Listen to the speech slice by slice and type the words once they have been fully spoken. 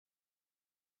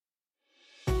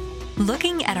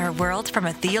Looking at our world from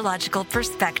a theological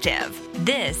perspective.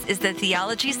 This is the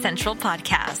Theology Central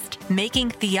Podcast,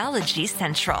 making theology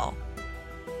central.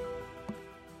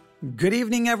 Good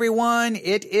evening, everyone.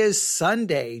 It is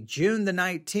Sunday, June the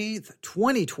 19th,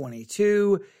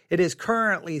 2022. It is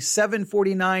currently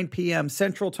 7:49 p.m.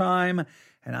 Central Time,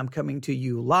 and I'm coming to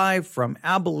you live from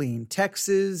Abilene,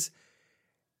 Texas.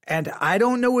 And I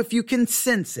don't know if you can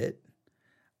sense it.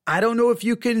 I don't know if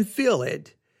you can feel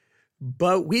it.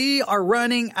 But we are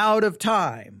running out of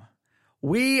time.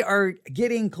 We are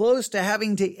getting close to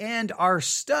having to end our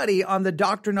study on the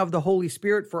doctrine of the Holy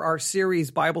Spirit for our series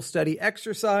Bible study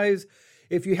exercise.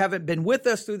 If you haven't been with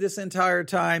us through this entire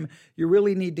time, you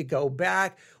really need to go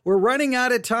back. We're running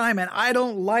out of time, and I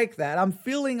don't like that. I'm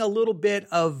feeling a little bit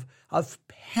of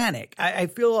panic. I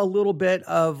feel a little bit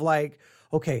of like,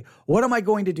 okay, what am I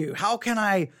going to do? How can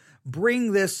I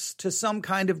bring this to some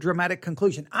kind of dramatic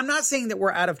conclusion? I'm not saying that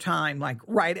we're out of time, like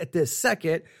right at this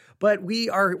second, but we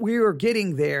are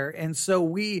getting there. And so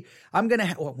when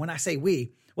I say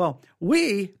we,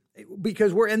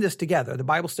 because we're in this together, the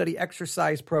Bible study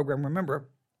exercise program. Remember,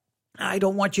 I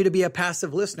don't want you to be a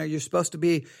passive listener. You're supposed to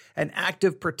be an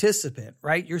active participant,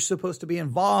 right? You're supposed to be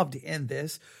involved in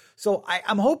this. So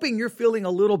I'm hoping you're feeling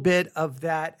a little bit of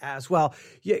that as well.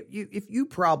 If you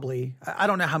probably, I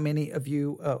don't know how many of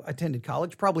you attended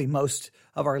college. Probably most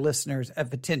of our listeners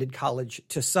have attended college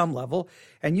to some level.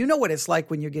 And you know what it's like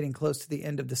when you're getting close to the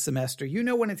end of the semester. You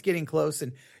know when it's getting close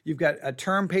and you've got a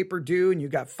term paper due and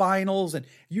you've got finals and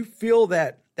you feel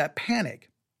that panic.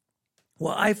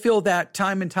 Well, I feel that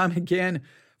time and time again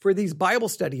for these Bible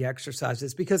study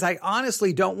exercises because I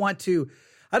honestly don't want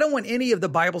any of the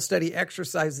Bible study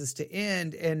exercises to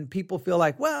end and people feel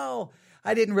like, well,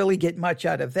 I didn't really get much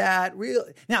out of that.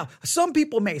 Really. Now, some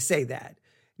people may say that.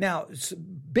 Now,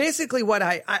 basically what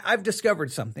I've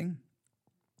discovered something.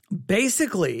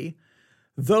 Basically,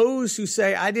 those who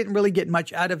say I didn't really get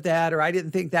much out of that or I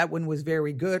didn't think that one was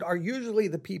very good are usually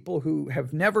the people who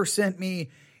have never sent me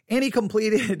any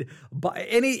completed,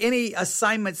 any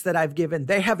assignments that I've given.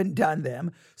 They haven't done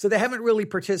them. So they haven't really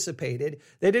participated.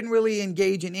 They didn't really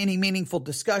engage in any meaningful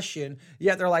discussion.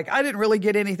 Yet they're like, I didn't really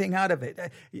get anything out of it.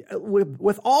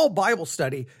 With all Bible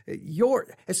study,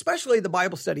 especially the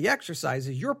Bible study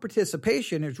exercises, your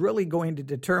participation is really going to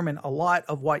determine a lot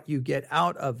of what you get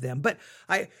out of them. But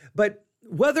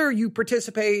whether you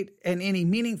participate in any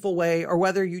meaningful way or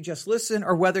whether you just listen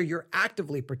or whether you're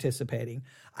actively participating,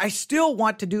 I still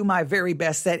want to do my very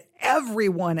best that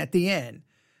everyone at the end,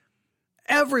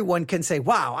 everyone can say,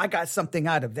 wow, I got something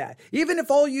out of that. Even if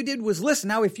all you did was listen.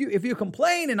 Now, if you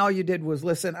complain and all you did was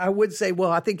listen, I would say,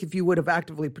 well, I think if you would have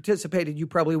actively participated, you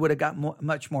probably would have got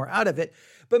much more out of it.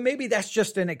 But maybe that's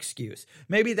just an excuse.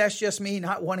 Maybe that's just me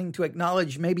not wanting to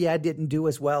acknowledge maybe I didn't do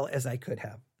as well as I could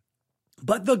have.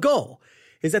 But the goal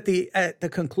is at the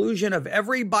conclusion of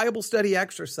every Bible study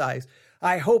exercise,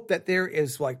 I hope that there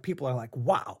is people are like,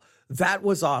 wow, that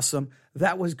was awesome.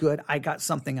 That was good. I got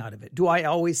something out of it. Do I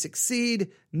always succeed?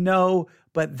 No,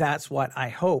 but that's what I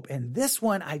hope. And this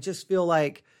one, I just feel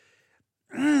like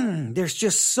there's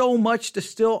just so much to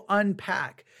still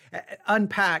unpack. And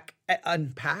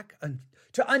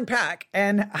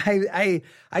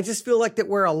I just feel like that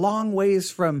we're a long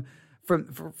ways from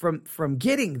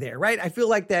getting there, right? I feel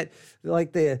like that,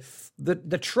 like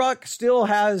the truck still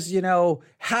has,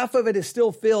 half of it is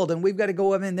still filled and we've got to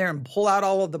go in there and pull out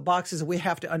all of the boxes and we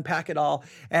have to unpack it all.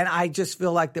 And I just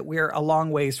feel like that we're a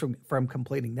long ways from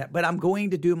completing that, but I'm going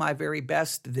to do my very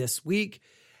best this week.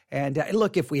 And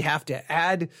look, if we have to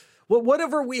add,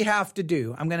 whatever we have to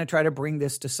do, I'm going to try to bring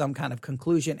this to some kind of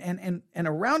conclusion. And in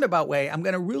a roundabout way, I'm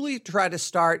going to really try to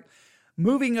start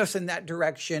moving us in that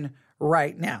direction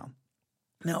right now.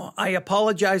 Now, I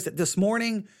apologize that this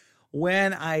morning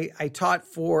when I taught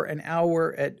for an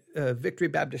hour at Victory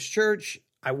Baptist Church,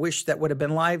 I wish that would have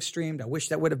been live streamed. I wish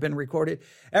that would have been recorded.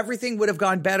 Everything would have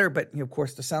gone better, but of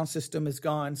course the sound system is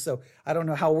gone. So I don't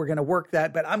know how we're going to work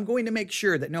that, but I'm going to make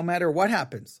sure that no matter what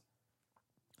happens,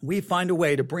 we find a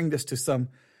way to bring this to some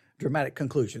dramatic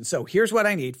conclusion. So here's what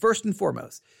I need. First and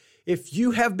foremost, if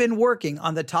you have been working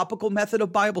on the topical method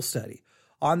of Bible study,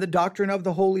 on the doctrine of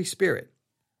the Holy Spirit,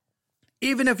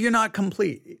 even if you're not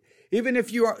complete, even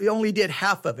if you only did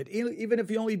half of it, even if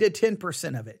you only did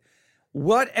 10% of it,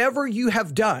 whatever you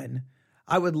have done,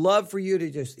 I would love for you to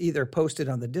just either post it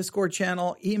on the Discord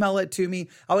channel, email it to me.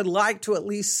 I would like to at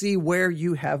least see what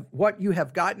you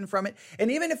have gotten from it.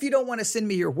 And even if you don't want to send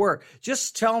me your work,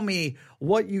 just tell me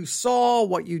what you saw,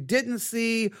 what you didn't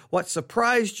see, what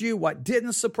surprised you, what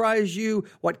didn't surprise you,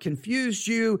 what confused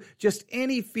you, just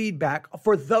any feedback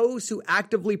for those who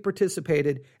actively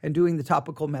participated in doing the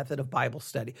topical method of Bible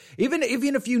study. Even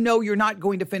if you know you're not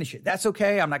going to finish it, that's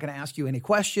okay. I'm not going to ask you any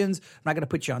questions. I'm not going to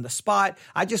put you on the spot.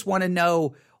 I just want to know,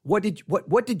 what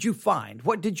did you find?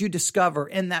 What did you discover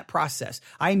in that process?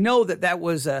 I know that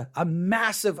was a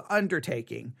massive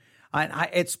undertaking. And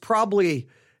it's probably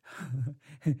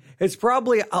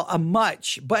a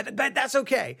much, but that's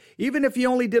okay. Even if you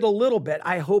only did a little bit,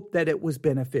 I hope that it was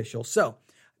beneficial. So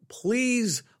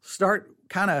please start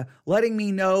kind of letting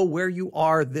me know where you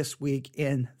are this week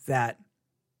in that,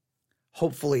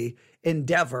 hopefully,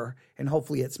 endeavor, and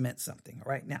hopefully it's meant something.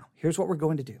 All right, now, here's what we're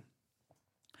going to do.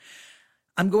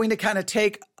 I'm going to kind of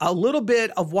take a little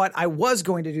bit of what I was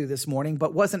going to do this morning,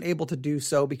 but wasn't able to do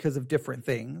so because of different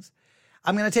things.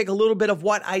 I'm going to take a little bit of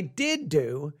what I did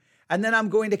do, and then I'm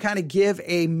going to kind of give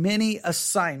a mini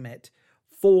assignment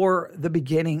for the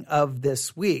beginning of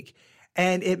this week.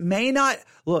 And it may not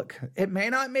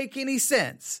make any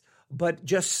sense, but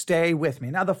just stay with me.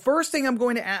 Now, the first thing I'm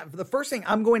going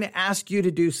to ask you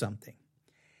to do something.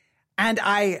 And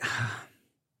I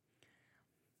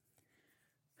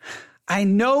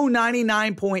know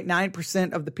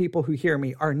 99.9% of the people who hear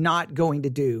me are not going to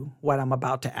do what I'm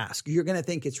about to ask. You're going to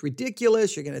think it's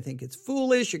ridiculous. You're going to think it's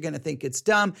foolish. You're going to think it's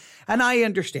dumb. And I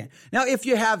understand. Now, if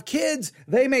you have kids,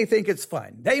 they may think it's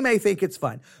fun.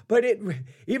 But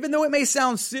even though it may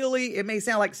sound silly, it may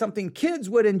sound like something kids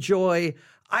would enjoy,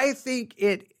 I think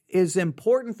it is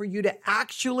important for you to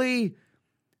actually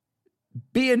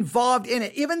be involved in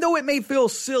it, even though it may feel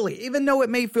silly, even though it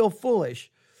may feel foolish.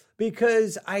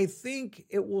 Because I think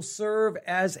it will serve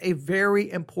as a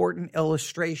very important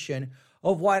illustration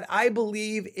of what I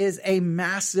believe is a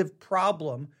massive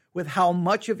problem with how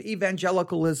much of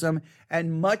evangelicalism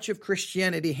and much of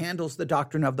Christianity handles the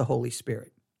doctrine of the Holy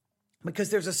Spirit.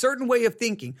 Because there's a certain way of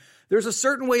thinking. There's a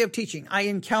certain way of teaching. I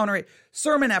encounter it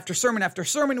sermon after sermon after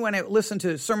sermon when I listen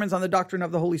to sermons on the doctrine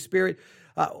of the Holy Spirit.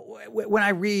 When I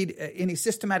read any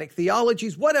systematic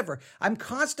theologies, whatever, I'm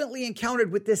constantly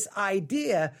encountered with this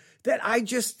idea that I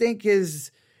just think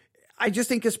is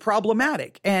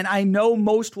problematic. And I know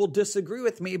most will disagree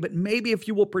with me, but maybe if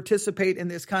you will participate in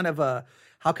this kind of a,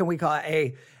 how can we call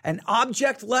it, an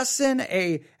object lesson,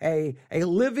 a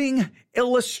living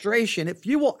illustration, if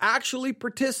you will actually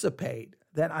participate,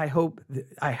 then I hope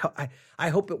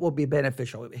it will be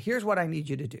beneficial. Here's what I need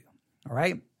you to do. All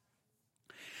right.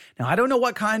 Now, I don't know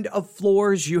what kind of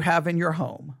floors you have in your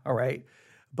home, all right?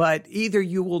 But either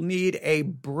you will need a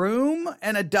broom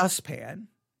and a dustpan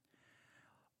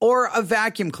or a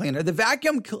vacuum cleaner. The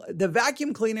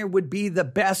vacuum cleaner would be the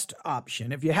best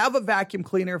option. If you have a vacuum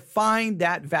cleaner, find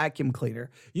that vacuum cleaner.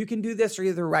 You can do this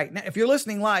either right now. If you're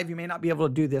listening live, you may not be able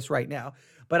to do this right now,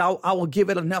 but I will give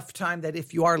it enough time that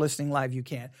if you are listening live, you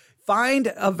can.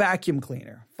 Find a vacuum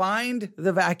cleaner. Find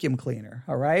the vacuum cleaner,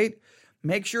 all right?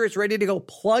 Make sure it's ready to go.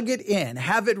 Plug it in.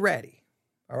 Have it ready.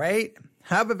 All right?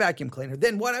 Have a vacuum cleaner.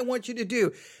 Then what I want you to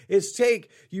do is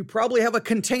you probably have a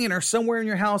container somewhere in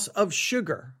your house of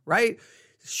sugar, right?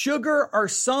 Sugar or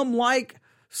some like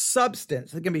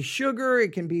substance. It can be sugar.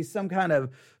 It can be some kind of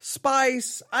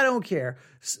spice. I don't care.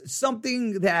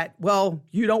 Something that,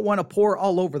 you don't want to pour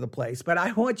all over the place, but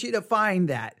I want you to find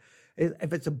that.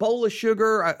 If it's a bowl of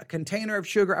sugar, a container of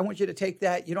sugar, I want you to take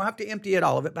that. You don't have to empty it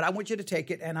all of it, but I want you to take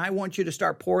it and I want you to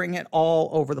start pouring it all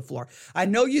over the floor. I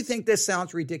know you think this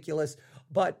sounds ridiculous,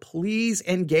 but please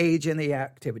engage in the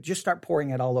activity. Just start pouring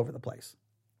it all over the place,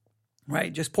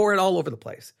 right? Just pour it all over the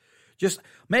place. Just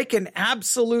make an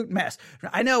absolute mess.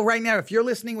 I know right now, if you're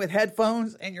listening with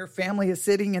headphones and your family is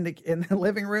sitting in the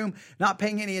living room, not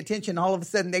paying any attention, all of a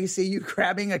sudden they see you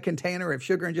grabbing a container of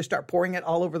sugar and just start pouring it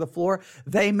all over the floor.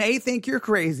 They may think you're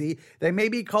crazy. They may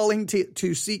be calling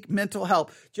to seek mental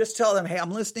help. Just tell them, hey,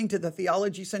 I'm listening to the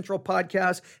Theology Central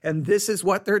podcast, and this is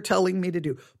what they're telling me to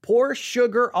do. Pour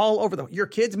sugar all over your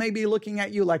kids may be looking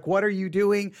at you like, what are you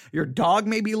doing? Your dog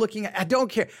may be looking at, I don't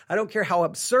care. I don't care how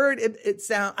absurd it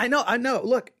sounds. I know.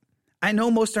 Look, I know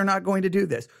most are not going to do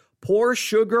this. Pour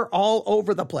sugar all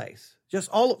over the place. Just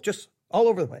all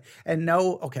over the place. And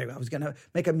no, okay, I was going to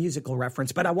make a musical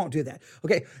reference, but I won't do that.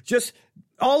 Okay, just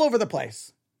all over the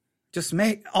place. Just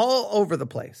make all over the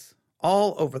place.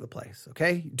 All over the place,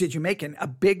 okay? Did you make a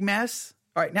big mess?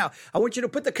 All right, now, I want you to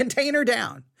put the container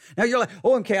down. Now, you're like,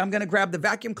 okay, I'm going to grab the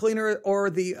vacuum cleaner or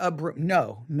the broom.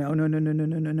 No.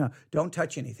 Don't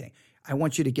touch anything. I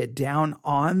want you to get down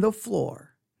on the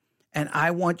floor, and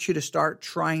I want you to start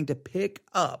trying to pick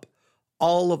up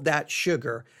all of that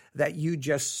sugar that you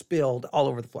just spilled all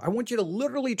over the floor. I want you to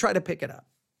literally try to pick it up.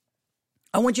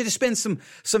 I want you to spend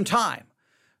some time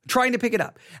trying to pick it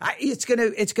up.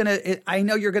 I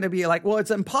know you're gonna be like, well, it's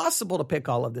impossible to pick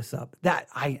all of this up.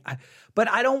 But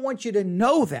I don't want you to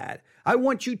know that. I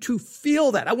want you to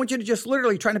feel that. I want you to just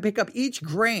literally trying to pick up each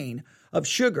grain of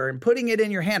sugar and putting it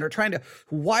in your hand, or trying to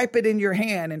wipe it in your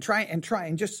hand and try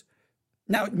and just,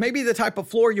 now maybe the type of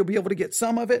floor you'll be able to get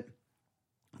some of it,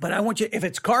 but I want you, if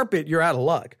it's carpet, you're out of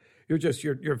luck.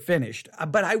 You're finished.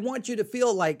 But I want you to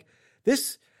feel like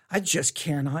this, I just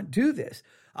cannot do this.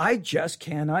 I just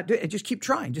cannot do it. Just keep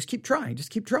trying. Just keep trying. Just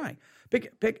keep trying.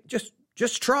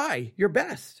 Just try your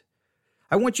best.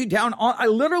 I want you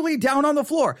literally down on the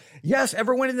floor. Yes,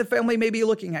 everyone in the family may be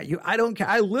looking at you. I don't care.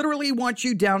 I literally want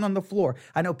you down on the floor.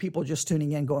 I know people just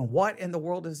tuning in going, what in the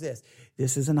world is this?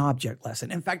 This is an object lesson.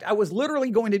 In fact, I was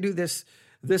literally going to do this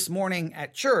morning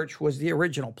at church, was the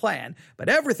original plan, but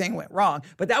everything went wrong.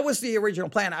 But that was the original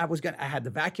plan. I had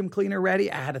the vacuum cleaner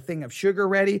ready. I had a thing of sugar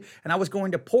ready, and I was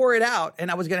going to pour it out, and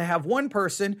I was going to have one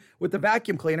person with the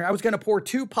vacuum cleaner. I was going to pour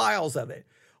 2 piles of it.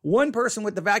 One person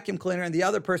with the vacuum cleaner, and the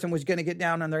other person was going to get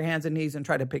down on their hands and knees and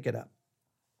try to pick it up.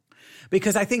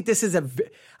 Because I think this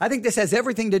has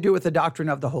everything to do with the doctrine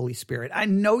of the Holy Spirit. I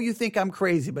know you think I'm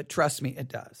crazy, but trust me, it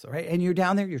does. All right. And you're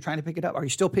down there, you're trying to pick it up. Are you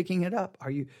still picking it up?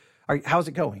 How's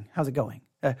it going? How's it going?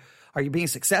 Are you being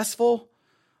successful?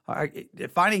 Are you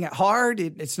finding it hard?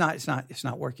 It's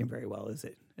not working very well, is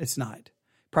it? It's not.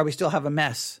 Probably still have a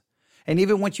mess. And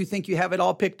even once you think you have it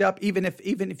all picked up, even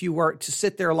if you were to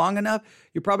sit there long enough,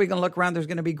 you're probably going to look around. There's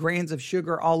going to be grains of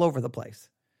sugar all over the place.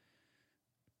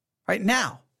 Right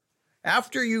now,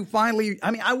 after you finally,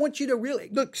 I want you to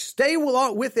really stay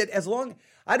with it as long.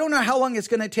 I don't know how long it's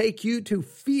going to take you to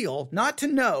feel, not to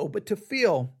know, but to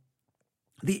feel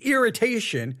the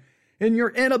irritation in your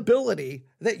inability,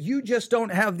 that you just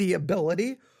don't have the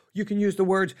ability. You can use the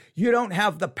words, you don't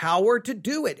have the power to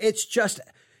do it. It's just,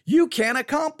 you can't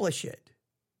accomplish it.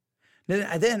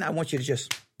 Then I want you to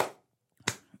just,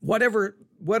 whatever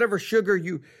sugar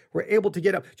you were able to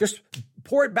get up, just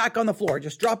pour it back on the floor.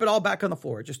 Just drop it all back on the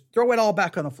floor. Just throw it all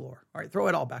back on the floor. All right, throw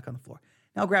it all back on the floor.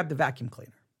 Now grab the vacuum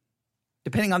cleaner.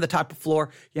 Depending on the type of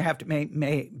floor, you have to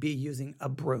may be using a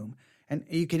broom. And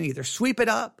you can either sweep it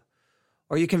up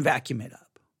or you can vacuum it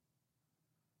up.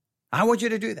 I want you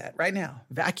to do that right now.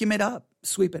 Vacuum it up,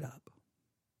 sweep it up.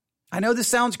 I know this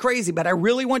sounds crazy, but I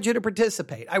really want you to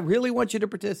participate. I really want you to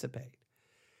participate.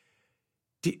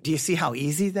 Do you see how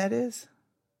easy that is?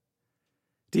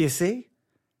 Do you see?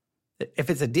 If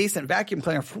it's a decent vacuum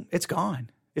cleaner, it's gone.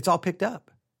 It's all picked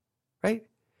up, right?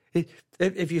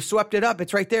 If you swept it up,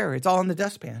 it's right there. It's all in the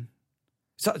dustpan.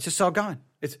 So it's just all gone.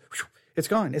 It's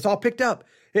gone. It's all picked up.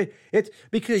 It's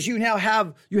because you now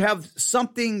have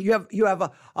something. You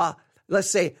have a let's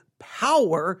say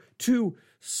power to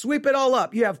sweep it all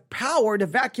up. You have power to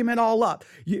vacuum it all up.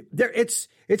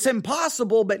 It's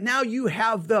impossible, but now you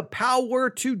have the power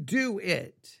to do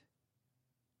it.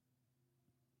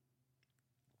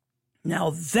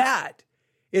 Now that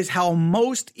is how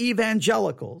most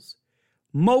evangelicals,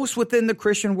 most within the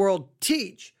Christian world,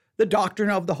 teach the doctrine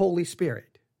of the Holy Spirit.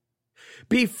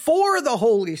 Before the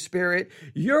Holy Spirit,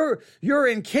 you're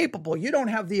incapable. You don't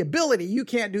have the ability. You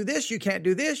can't do this. You can't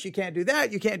do this. You can't do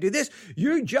that. You can't do this.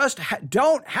 You just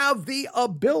don't have the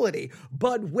ability.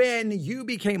 But when you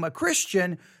became a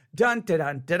Christian, dun, da,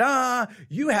 dun, da, da,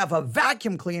 you have a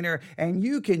vacuum cleaner, and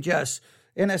you can just,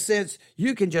 in a sense,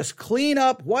 you can just clean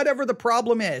up whatever the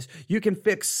problem is. You can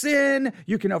fix sin.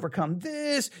 You can overcome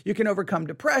this. You can overcome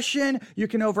depression. You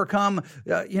can overcome,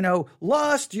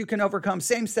 lust. You can overcome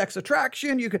same-sex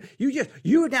attraction.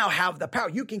 You now have the power.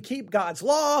 You can keep God's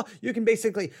law. You can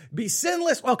basically be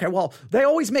sinless. Okay, well, they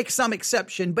always make some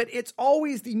exception, but it's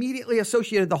always immediately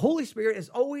associated. The Holy Spirit is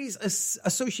always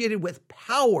associated with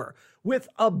power, with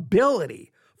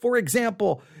ability. For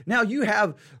example, now you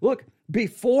have,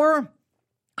 before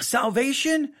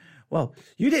salvation, well,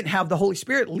 you didn't have the Holy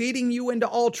Spirit leading you into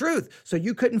all truth, so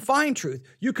you couldn't find truth.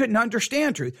 You couldn't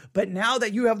understand truth. But now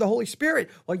that you have the Holy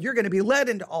Spirit, well, you're going to be led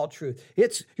into all truth.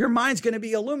 Your mind's going to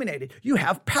be illuminated. You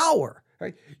have power,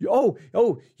 right? You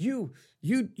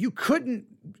couldn't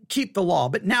keep the law,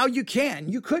 but now you can.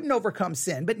 You couldn't overcome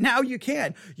sin, but now you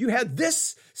can. You had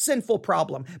this sinful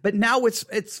problem, but now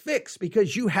it's fixed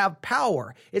because you have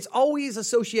power. It's always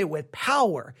associated with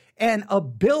power and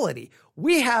ability.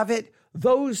 We have it,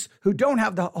 those who don't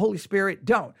have the Holy Spirit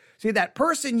don't. See, that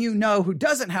person you know who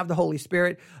doesn't have the Holy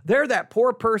Spirit, they're that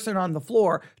poor person on the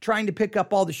floor trying to pick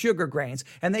up all the sugar grains,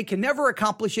 and they can never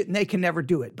accomplish it and they can never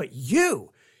do it. But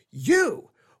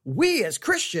we as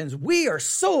Christians, we are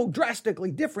so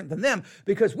drastically different than them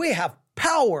because we have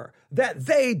power that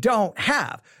they don't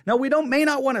have. Now, we may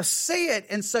not want to say it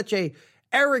in such a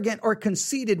arrogant or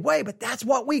conceited way, but that's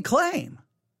what we claim.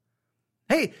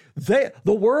 Hey, the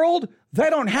world, they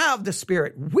don't have the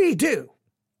Spirit. We do.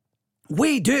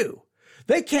 We do.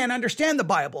 They can't understand the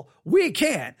Bible. We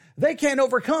can. They can't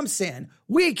overcome sin.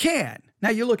 We can.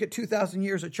 Now you look at 2,000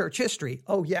 years of church history.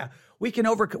 Oh yeah, we can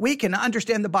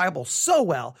understand the Bible so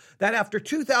well that after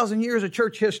 2,000 years of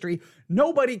church history,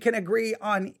 nobody can agree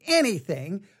on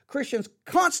anything. Christians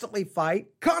constantly fight,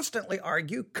 constantly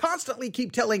argue, constantly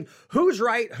keep telling who's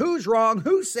right, who's wrong,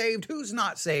 who's saved, who's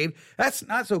not saved. That's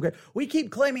not so good. We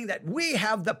keep claiming that we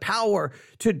have the power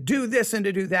to do this and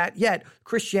to do that, yet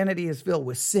Christianity is filled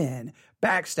with sin,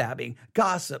 backstabbing,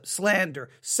 gossip, slander,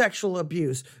 sexual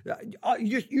abuse.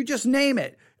 You just name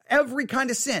it. Every kind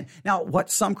of sin. Now,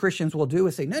 what some Christians will do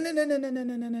is say,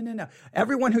 no.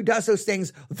 Everyone who does those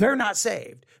things, they're not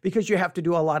saved, because you have to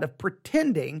do a lot of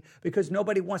pretending because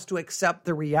nobody wants to accept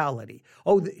the reality.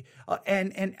 Or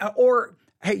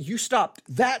hey, you stopped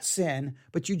that sin,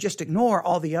 but you just ignore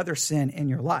all the other sin in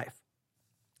your life.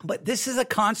 But this is a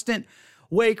constant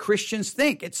way Christians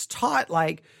think. It's taught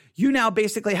like you now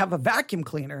basically have a vacuum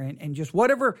cleaner and just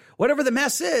whatever the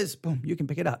mess is, boom, you can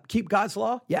pick it up. Keep God's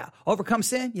law? Yeah. Overcome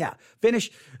sin? Yeah.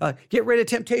 Finish, get rid of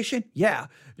temptation? Yeah.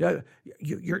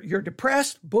 You're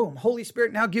depressed? Boom. Holy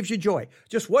Spirit now gives you joy.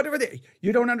 Just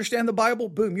you don't understand the Bible?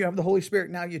 Boom, you have the Holy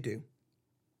Spirit. Now you do.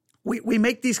 We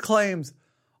make these claims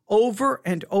over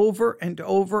and over and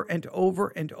over and over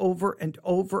and over and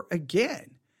over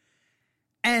again.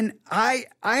 And I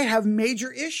have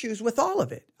major issues with all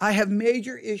of it. I have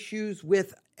major issues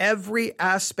with every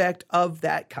aspect of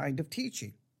that kind of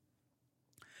teaching.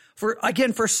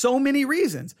 For so many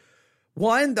reasons.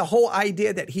 One, the whole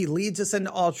idea that he leads us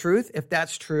into all truth. If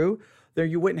that's true,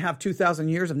 then you wouldn't have 2,000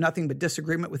 years of nothing but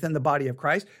disagreement within the body of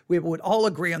Christ. We would all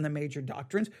agree on the major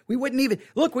doctrines. We wouldn't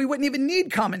even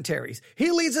need commentaries.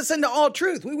 He leads us into all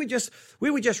truth. We would just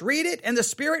read it and the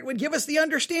Spirit would give us the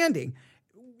understanding.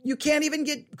 You can't even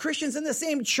get Christians in the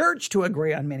same church to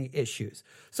agree on many issues.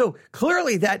 So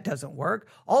clearly that doesn't work.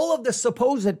 All of the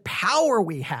supposed power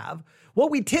we have,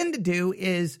 what we tend to do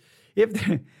is we'll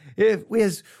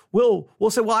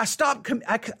say, well, I stopped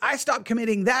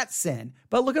committing that sin,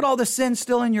 but look at all the sin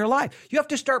still in your life. You have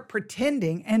to start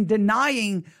pretending and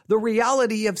denying the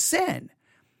reality of sin.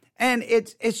 And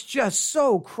it's just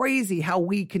so crazy how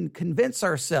we can convince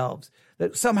ourselves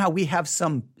that somehow we have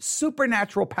some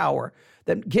supernatural power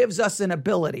that gives us an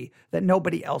ability that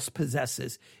nobody else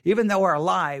possesses, even though our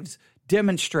lives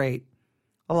demonstrate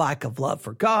a lack of love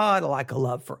for God, a lack of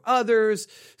love for others,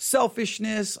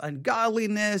 selfishness,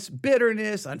 ungodliness,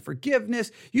 bitterness,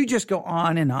 unforgiveness. You just go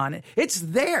on and on. It's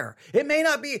there. It may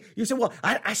not be, you say, well,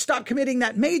 I stopped committing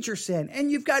that major sin,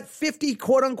 and you've got 50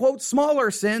 quote unquote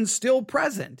smaller sins still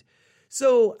present.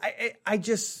 So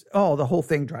the whole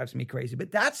thing drives me crazy,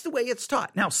 but that's the way it's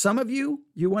taught. Now, some of you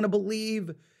want to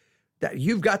believe that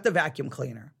you've got the vacuum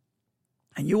cleaner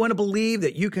and you want to believe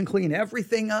that you can clean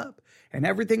everything up and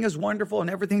everything is wonderful and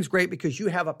everything's great because you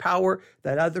have a power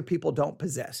that other people don't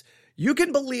possess. You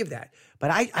can believe that, but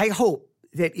I hope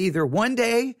that either one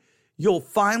day you'll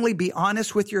finally be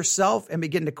honest with yourself and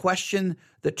begin to question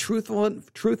the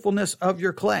truthfulness of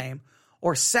your claim,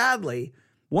 or sadly,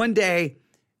 one day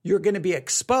you're going to be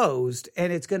exposed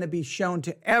and it's going to be shown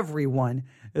to everyone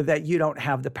that you don't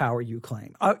have the power you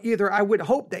claim. Either I would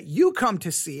hope that you come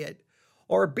to see it,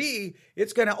 or B,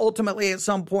 it's going to ultimately at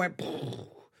some point,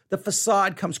 the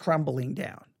facade comes crumbling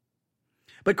down.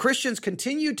 But Christians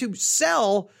continue to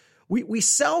sell, we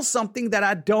sell something that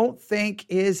I don't think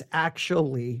is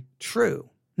actually true.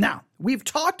 Now, we've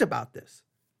talked about this.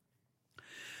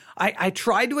 I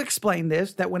tried to explain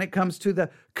this, that when it comes to the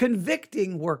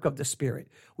convicting work of the Spirit,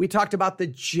 we talked about the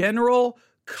general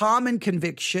common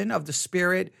conviction of the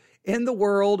Spirit in the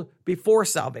world before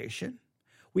salvation.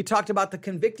 We talked about the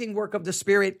convicting work of the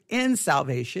Spirit in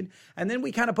salvation. And then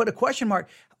we kind of put a question mark.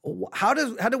 How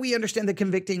do we understand the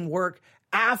convicting work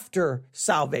after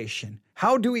salvation?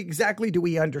 How do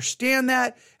we understand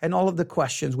that? And all of the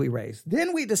questions we raised.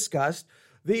 Then we discussed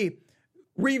the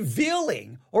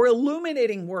revealing or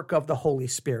illuminating work of the Holy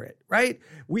Spirit, right?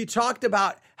 We talked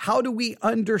about how do we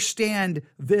understand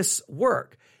this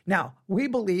work. Now, we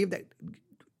believe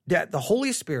that the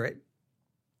Holy Spirit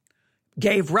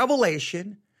gave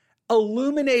revelation,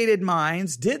 illuminated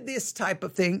minds did this type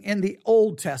of thing in the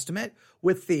Old Testament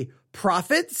with the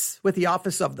prophets, with the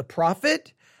office of the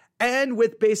prophet, and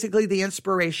with basically the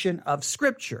inspiration of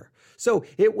Scripture. So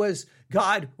it was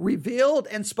God revealed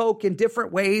and spoke in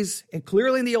different ways, and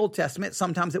clearly in the Old Testament.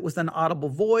 Sometimes it was an audible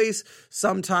voice,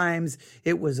 sometimes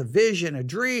it was a vision, a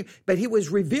dream, but he was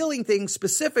revealing things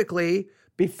specifically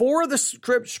before the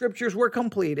scriptures were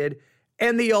completed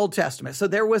in the Old Testament. So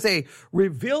there was a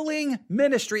revealing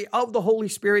ministry of the Holy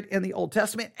Spirit in the Old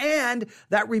Testament, and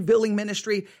that revealing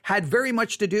ministry had very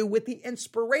much to do with the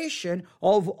inspiration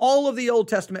of all of the Old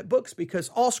Testament books, because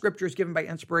all scripture is given by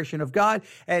inspiration of God,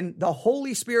 and the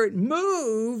Holy Spirit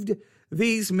moved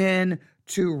these men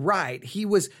to write. He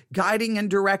was guiding and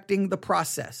directing the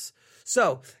process.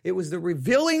 So it was the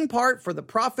revealing part for the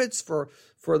prophets, for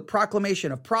the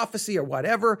proclamation of prophecy or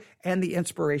whatever, and the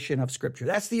inspiration of Scripture.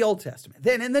 That's the Old Testament.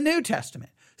 Then in the New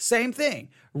Testament, same thing.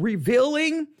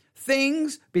 Revealing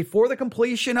things before the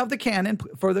completion of the canon,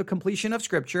 for the completion of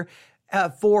Scripture,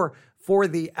 for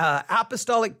the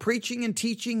apostolic preaching and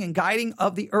teaching and guiding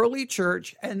of the early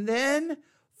church, and then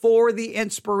for the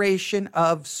inspiration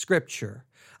of Scripture.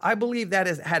 I believe that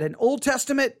had an Old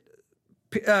Testament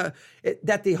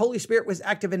that the Holy Spirit was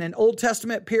active in an Old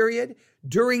Testament period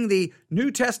during the New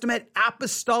Testament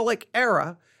apostolic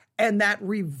era, and that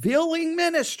revealing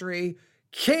ministry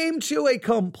came to a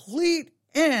complete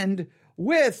end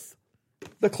with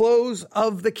the close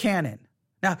of the canon.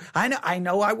 Now, I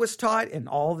know I was taught in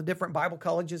all the different Bible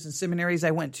colleges and seminaries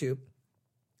I went to,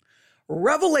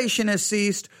 revelation has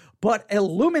ceased, but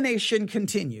illumination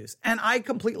continues, and I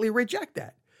completely reject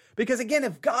that. Because again,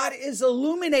 if God is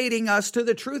illuminating us to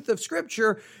the truth of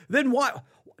Scripture, then what?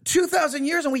 2,000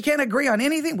 years and we can't agree on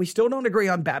anything. We still don't agree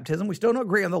on baptism. We still don't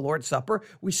agree on the Lord's Supper.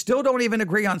 We still don't even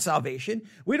agree on salvation.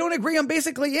 We don't agree on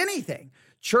basically anything.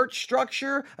 Church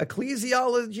structure,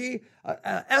 ecclesiology,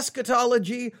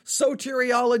 eschatology,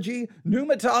 soteriology,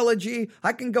 pneumatology.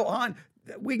 I can go on.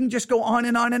 We can just go on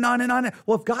and on and on and on.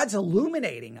 Well, if God's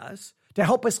illuminating us to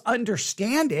help us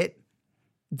understand it,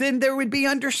 then there would be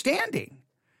understanding.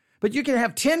 But you can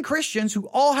have 10 Christians who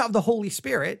all have the Holy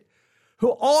Spirit,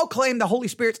 who all claim the Holy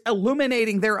Spirit's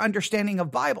illuminating their understanding of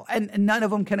Bible, and none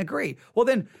of them can agree. Well,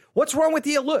 then what's wrong with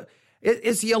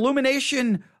is the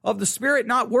illumination of the Spirit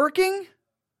not working?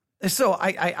 So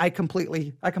I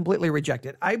completely reject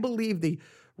it. I believe the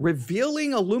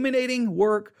revealing, illuminating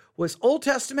work was Old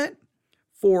Testament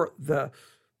for the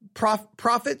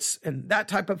prophets and that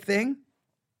type of thing,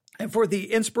 and for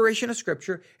the inspiration of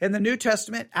Scripture, and the New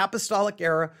Testament apostolic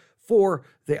era for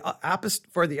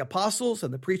the apostles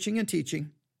and the preaching and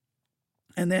teaching,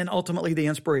 and then ultimately the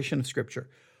inspiration of Scripture.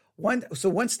 So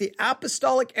once the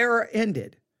apostolic era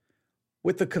ended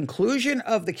with the conclusion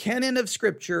of the canon of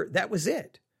Scripture, that was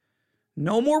it.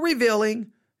 No more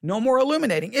revealing, no more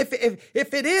illuminating. If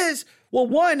it is, well,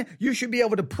 one, you should be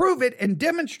able to prove it and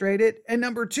demonstrate it. And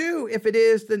number two, if it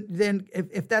is, then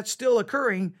if that's still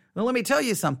occurring, then let me tell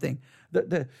you something.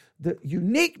 The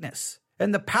uniqueness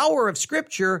and the power of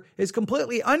Scripture is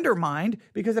completely undermined,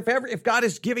 because if God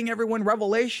is giving everyone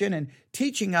revelation and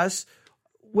teaching us,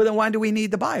 well, then why do we need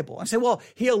the Bible? I say, well,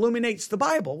 he illuminates the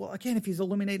Bible. Well, again, if he's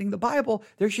illuminating the Bible,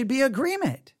 there should be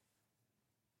agreement.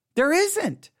 There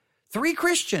isn't. 3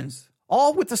 Christians,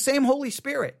 all with the same Holy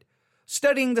Spirit,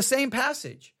 studying the same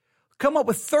passage, come up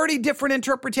with 30 different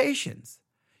interpretations.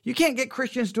 You can't get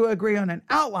Christians to agree on an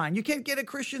outline. You can't get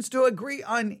Christians to agree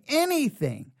on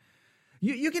anything.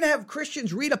 You can have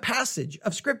Christians read a passage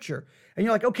of Scripture, and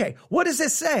you're like, okay, what is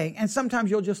this saying? And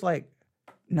sometimes you'll just like,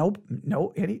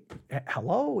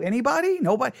 hello, anybody?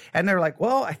 Nobody? And they're like,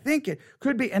 well, I think it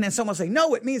could be. And then someone will say,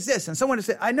 no, it means this. And someone will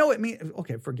say, I know it means,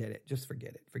 okay, forget it. Just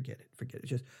forget it.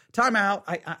 Just time out.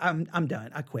 I'm done.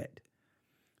 I quit.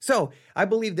 So I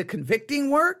believe the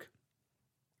convicting work,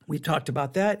 we talked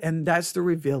about that, and that's the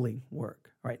revealing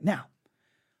work. All right, now,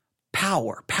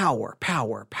 power.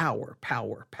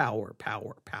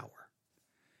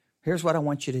 Here's what I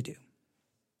want you to do.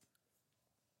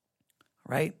 All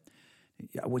right?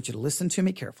 I want you to listen to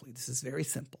me carefully. This is very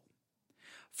simple.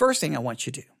 First thing I want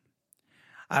you to do,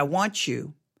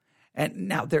 and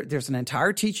now there's an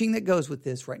entire teaching that goes with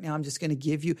this. Right now, I'm just going to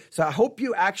give you, so I hope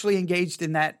you actually engaged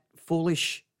in that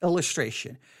foolish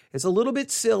illustration. It's a little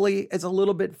bit silly. It's a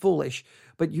little bit foolish.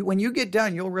 But when you get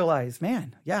done, you'll realize,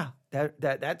 man, yeah,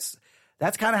 that's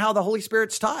kind of how the Holy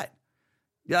Spirit's taught.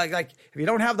 Like if you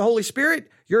don't have the Holy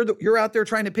Spirit, you're out there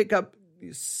trying to pick up,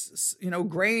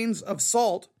 grains of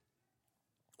salt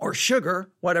or sugar,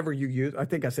 whatever you use. I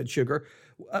think I said sugar,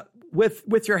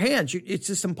 with your hands. It's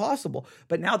just impossible.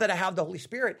 But now that I have the Holy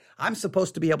Spirit, I'm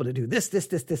supposed to be able to do this,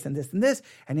 and this, and this.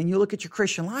 And then you look at your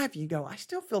Christian life, you go, I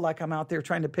still feel like I'm out there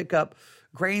trying to pick up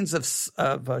grains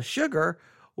of sugar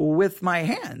with my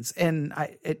hands. And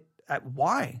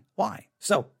why?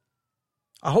 So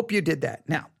I hope you did that.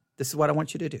 Now, this is what I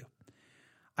want you to do.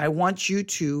 I want you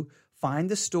to find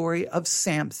the story of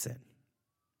Samson.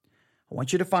 I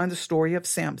want you to find the story of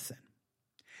Samson.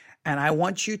 And I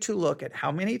want you to look at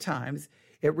how many times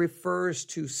it refers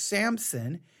to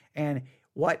Samson and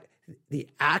what the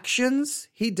actions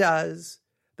he does,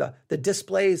 the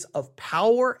displays of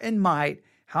power and might,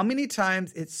 how many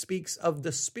times it speaks of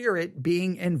the Spirit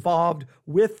being involved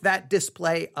with that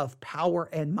display of power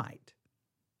and might.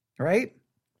 Right?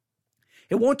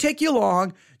 It won't take you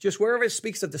long, just wherever it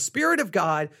speaks of the Spirit of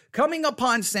God coming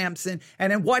upon Samson and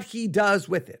then what he does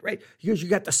with it, right? Because you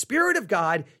got the Spirit of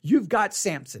God, you've got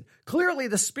Samson. Clearly,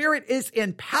 the Spirit is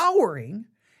empowering.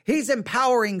 He's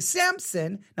empowering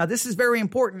Samson. Now, this is very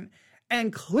important.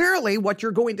 And clearly, what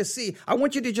you're going to see, I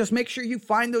want you to just make sure you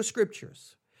find those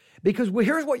scriptures. Because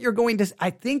here's what you're going to, I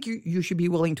think you should be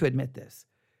willing to admit this.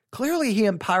 Clearly, he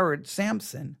empowered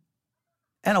Samson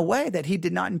in a way that he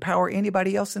did not empower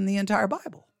anybody else in the entire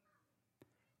Bible.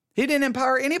 He didn't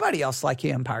empower anybody else like he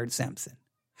empowered Samson.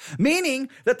 Meaning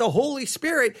that the Holy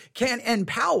Spirit can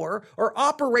empower or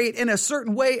operate in a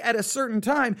certain way at a certain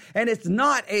time, and it's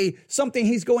not something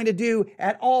he's going to do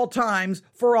at all times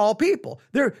for all people.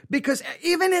 Because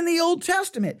even in the Old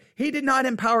Testament, he did not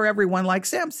empower everyone like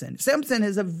Samson. Samson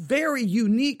is a very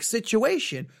unique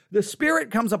situation. The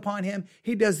Spirit comes upon him.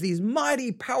 He does these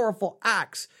mighty, powerful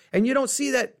acts, and you don't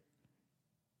see that.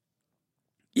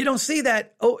 You don't see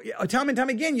that. Time and time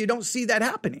again, you don't see that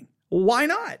happening. Why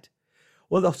not?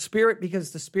 Well,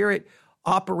 because the Spirit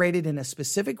operated in a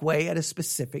specific way at a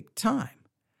specific time.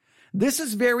 This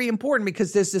is very important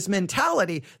because there's this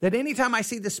mentality that anytime I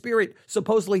see the Spirit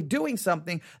supposedly doing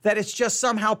something, that it's just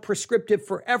somehow prescriptive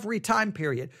for every time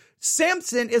period.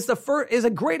 Samson is a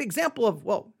great example of,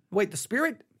 the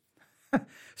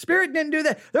Spirit didn't do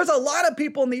that. There's a lot of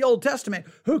people in the Old Testament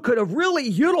who could have really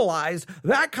utilized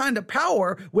that kind of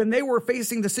power when they were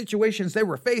facing the situations they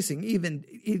were facing, even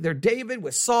either David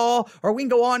with Saul, or we can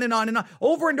go on and on and on,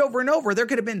 over and over and over. There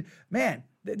could have been,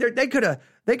 they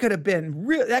could have been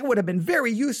real. That would have been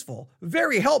very useful,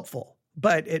 very helpful,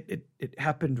 but it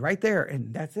happened right there,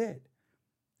 and that's it.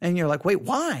 And you're like, wait,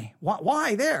 why?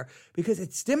 Why there? Because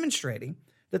it's demonstrating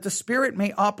that the Spirit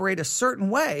may operate a certain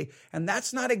way, and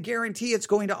that's not a guarantee it's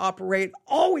going to operate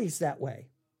always that way.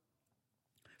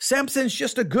 Samson's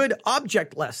just a good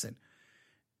object lesson.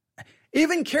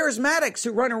 Even charismatics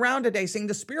who run around today saying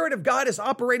the Spirit of God is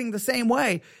operating the same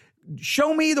way,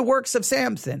 show me the works of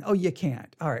Samson. Oh, you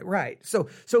can't. All right, right. So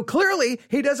clearly,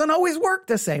 he doesn't always work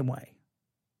the same way.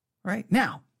 Right?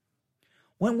 Now,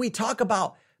 when we talk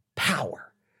about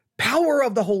power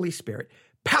of the Holy Spirit,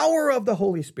 power of the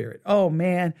Holy Spirit. Oh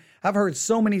man, I've heard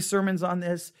so many sermons on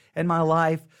this in my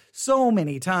life, so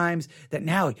many times, that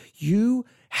now you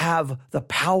have the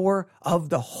power of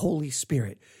the Holy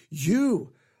Spirit.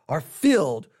 You are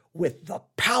filled with the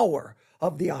power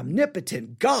of the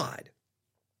omnipotent God.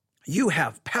 You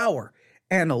have power.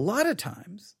 And a lot of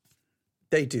times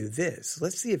they do this.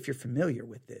 Let's see if you're familiar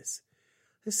with this.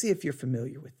 I'm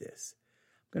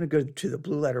going to go to the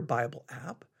Blue Letter Bible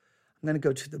app. I'm going to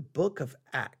go to the book of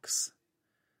Acts.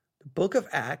 The book of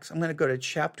Acts, I'm going to go to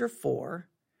chapter 4,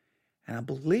 and I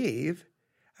believe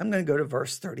I'm going to go to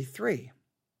verse 33.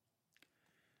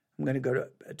 I'm going to go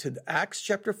to Acts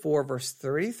chapter 4, verse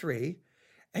 33,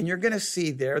 and you're going to see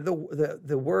there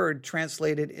the word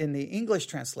translated in the English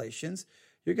translations.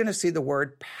 You're going to see the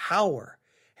word power,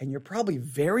 and you're probably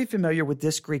very familiar with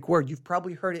this Greek word. You've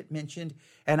probably heard it mentioned,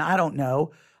 and I don't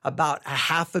know, about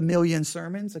 500,000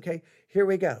 sermons. Okay, here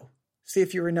we go. See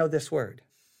if you know this word.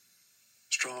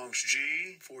 Strong's G,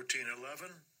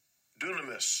 1411.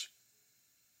 Dunamis.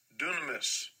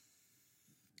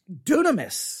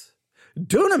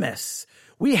 Dunamis.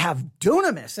 We have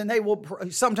dunamis.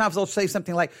 And sometimes they'll say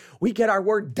something like, we get our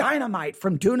word dynamite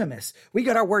from dunamis. We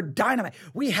get our word dynamite.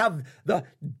 We have the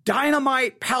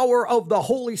dynamite power of the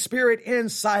Holy Spirit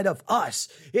inside of us.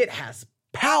 It has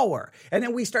power. And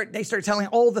then they start telling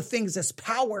all the things this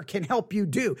power can help you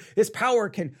do. This power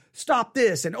can stop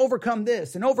this and overcome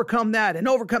that and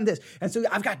overcome this. And so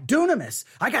I've got dunamis.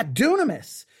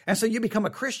 And so you become a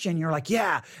Christian. You're like,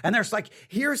 yeah. And there's like,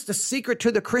 here's the secret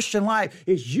to the Christian life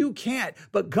is you can't,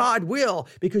 but God will,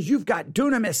 because you've got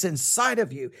dunamis inside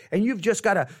of you. And you've just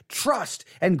got to trust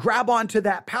and grab onto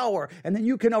that power. And then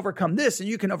you can overcome this and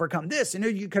you can overcome this and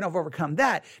you can overcome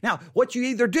that. Now, what you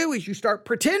either do is you start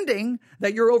pretending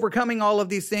that you're overcoming all of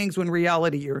these things when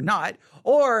reality you're not,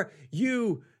 or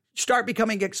you start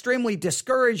becoming extremely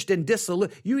discouraged and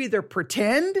disillusioned. You either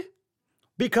pretend,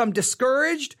 become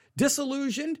discouraged,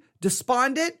 disillusioned,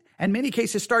 despondent, and in many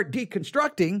cases start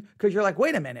deconstructing because you're like,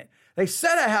 wait a minute, they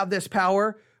said I have this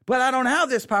power, but I don't have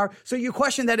this power. So you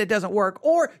question that it doesn't work,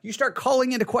 or you start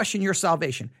calling into question your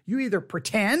salvation. You either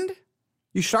pretend,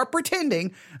 you start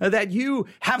pretending that you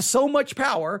have so much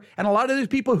power, and a lot of these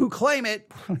people who claim it,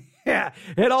 yeah,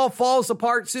 it all falls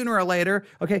apart sooner or later.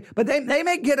 Okay, but they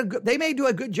may do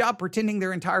a good job pretending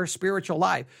their entire spiritual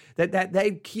life that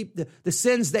they keep the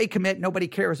sins they commit nobody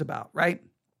cares about, right?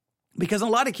 Because in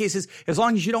a lot of cases, as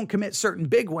long as you don't commit certain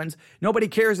big ones, nobody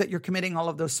cares that you're committing all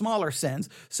of those smaller sins.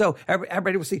 So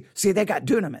everybody will see they got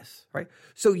dunamis, right?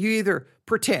 So you either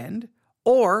pretend,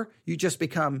 or you just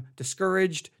become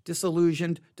discouraged,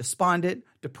 disillusioned, despondent,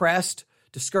 depressed,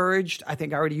 discouraged. I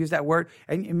think I already used that word.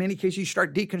 And in many cases, you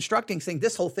start deconstructing, saying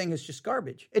this whole thing is just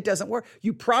garbage. It doesn't work.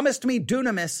 You promised me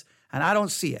dunamis, and I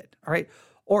don't see it. All right.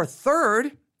 Or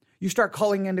third, you start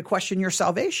calling into question your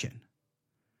salvation.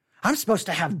 I'm supposed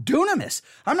to have dunamis.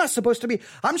 I'm not supposed to be.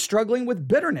 I'm struggling with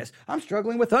bitterness. I'm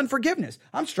struggling with unforgiveness.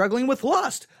 I'm struggling with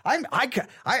lust.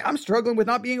 I'm struggling with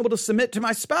not being able to submit to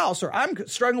my spouse, or I'm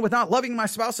struggling with not loving my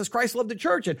spouse as Christ loved the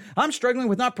church, and I'm struggling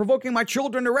with not provoking my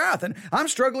children to wrath, and I'm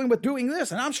struggling with doing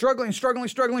this, and I'm struggling.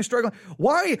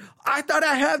 Why? I thought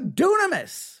I had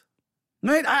dunamis.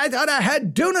 Right? I thought I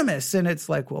had dunamis, and it's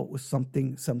like, well,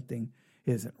 something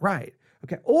isn't right.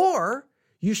 Okay, or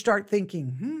you start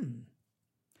thinking,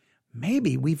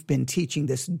 maybe we've been teaching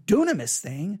this dunamis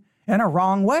thing in a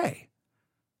wrong way.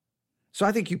 So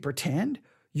I think you pretend,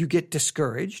 you get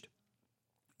discouraged,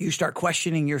 you start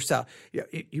questioning yourself,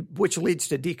 which leads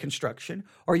to deconstruction,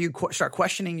 or you start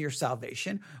questioning your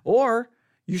salvation, or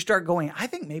you start going, I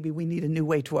think maybe we need a new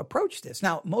way to approach this.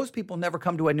 Now, most people never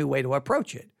come to a new way to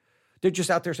approach it. They're just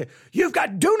out there saying, you've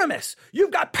got dunamis,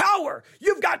 you've got power,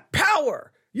 you've got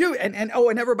power.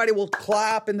 And everybody will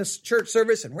clap in this church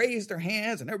service and raise their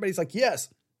hands, and everybody's like, yes.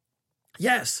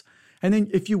 And then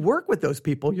if you work with those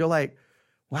people, you're like,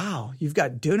 wow, you've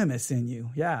got dunamis in you.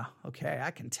 Yeah, okay,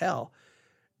 I can tell.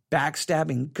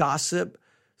 Backstabbing, gossip,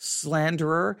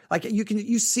 slanderer. Like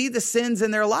you see the sins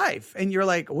in their life, and you're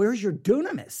like, where's your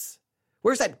dunamis?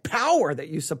 Where's that power that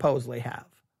you supposedly have?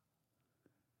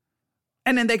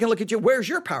 And then they can look at you, where's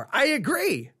your power? I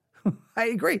agree.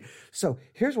 So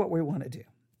here's what we want to do.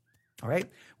 All right.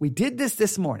 We did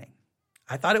this morning.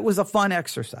 I thought it was a fun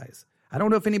exercise. I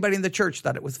don't know if anybody in the church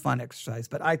thought it was a fun exercise,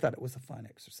 but I thought it was a fun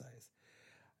exercise.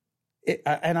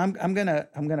 And I'm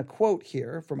gonna quote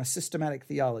here from a systematic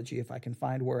theology, if I can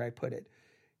find where I put it.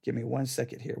 Give me 1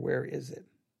 second here. Where is it?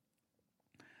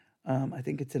 I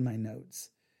think it's in my notes.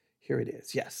 Here it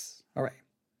is. Yes. All right.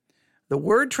 The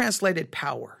word translated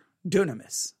power,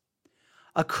 dunamis,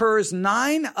 occurs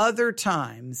 9 other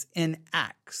times in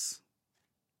Acts.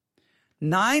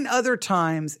 9 other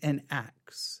times in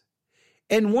Acts.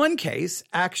 In one case,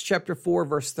 Acts chapter 4,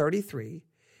 verse 33,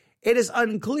 it is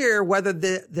unclear whether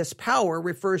this power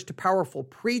refers to powerful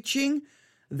preaching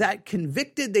that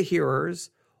convicted the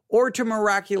hearers or to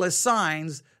miraculous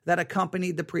signs that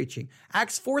accompanied the preaching.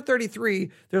 Acts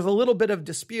 4:33, there's a little bit of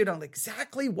dispute on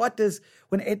exactly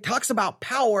when it talks about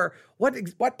power,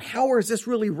 what power is this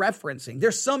really referencing?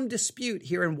 There's some dispute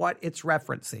here in what it's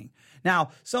referencing.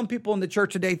 Now, some people in the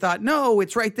church today thought, no,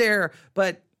 it's right there,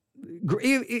 but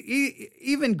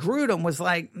even Grudem was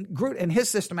like, in his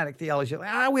systematic theology,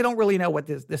 we don't really know what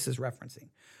this is referencing.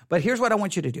 But here's what I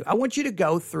want you to do. I want you to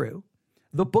go through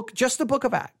the book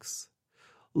of Acts.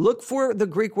 Look for the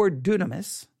Greek word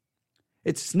dunamis.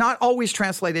 It's not always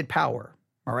translated power,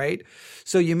 all right?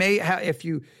 So you may have, if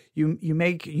you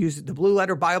may use the Blue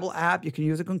Letter Bible app, you can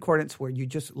use a concordance where you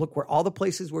just look where all the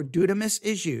places where dunamis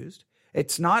is used.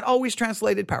 It's not always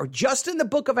translated power, just in the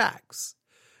book of Acts.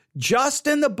 Just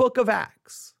in the book of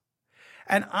Acts.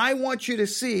 And I want you to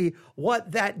see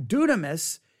what that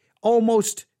dunamis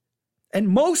almost, in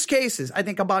most cases, I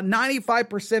think about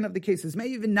 95% of the cases,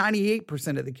 maybe even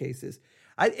 98% of the cases,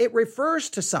 it refers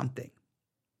to something.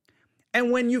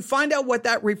 And when you find out what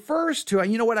that refers to,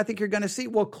 and you know what I think you're going to see?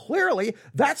 Well, clearly,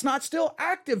 that's not still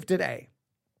active today.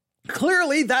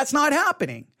 Clearly, that's not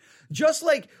happening. Just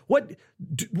like what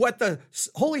the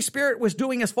Holy Spirit was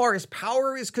doing as far as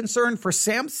power is concerned for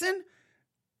Samson,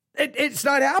 It's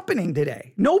not happening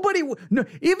today. Nobody, no,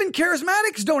 even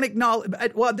charismatics don't acknowledge.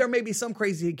 Well, there may be some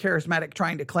crazy charismatic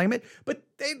trying to claim it, but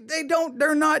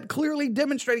they're not clearly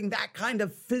demonstrating that kind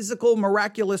of physical,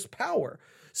 miraculous power.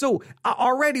 So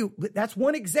already, that's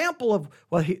one example of,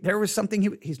 well, there was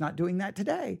something, he's not doing that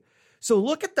today. So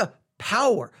look at the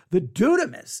power, the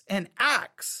dunamis in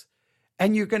Acts,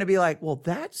 and you're going to be like, well,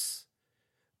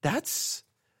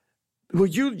 well,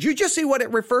 you just see what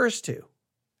it refers to.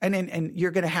 And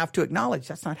you're going to have to acknowledge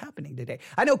that's not happening today.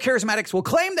 I know charismatics will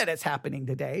claim that it's happening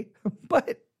today,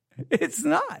 but it's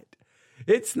not.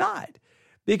 It's not.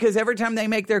 Because every time they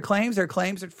make their claims have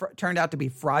turned out to be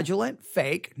fraudulent,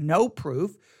 fake, no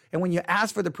proof. And when you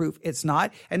ask for the proof, it's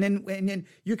not. And then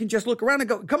you can just look around and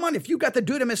go, come on, if you got the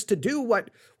dunamis to do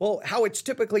how it's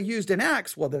typically used in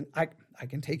Acts, well, then I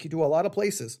can take you to a lot of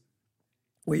places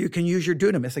where you can use your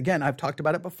dunamis. Again, I've talked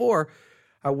about it before.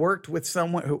 I worked with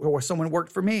someone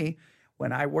worked for me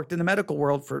when I worked in the medical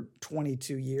world for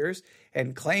 22 years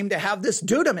and claimed to have this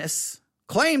dunamis,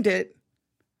 claimed it.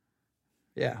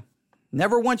 Yeah.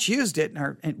 Never once used it.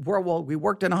 We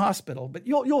worked in a hospital, but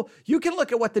you can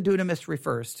look at what the dunamis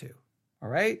refers to. All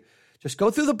right. Just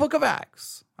go through the book of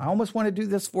Acts. I almost want to do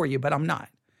this for you, but I'm not.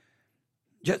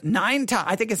 Just 9 times.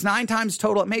 I think it's 9 times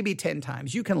total. Maybe 10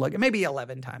 times. You can look at maybe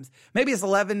 11 times. Maybe it's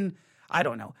 11. I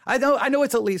don't know. I know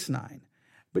it's at least 9.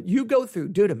 But you go through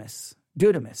dunamis,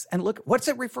 and look, what's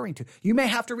it referring to? You may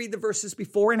have to read the verses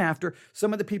before and after.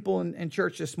 Some of the people in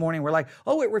church this morning were like,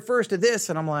 oh, it refers to this.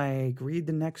 And I'm like, read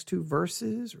the next 2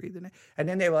 verses, and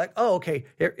then they were like, oh, okay,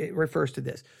 it refers to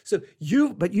this. So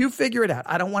you figure it out.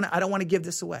 I don't want to give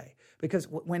this away, because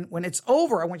when it's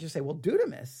over, I want you to say, well,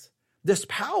 dunamis, this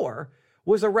power,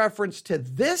 was a reference to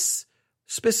this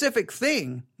specific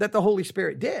thing that the Holy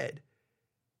Spirit did.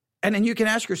 And then you can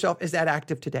ask yourself, is that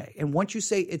active today? And once you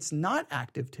say it's not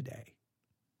active today,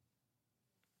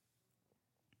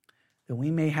 then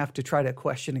we may have to try to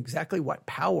question exactly what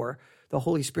power the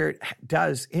Holy Spirit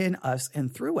does in us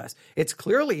and through us. It's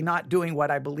clearly not doing what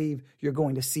I believe you're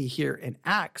going to see here in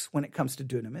Acts when it comes to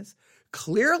dunamis.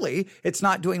 Clearly, it's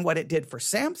not doing what it did for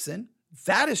Samson.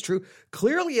 That is true.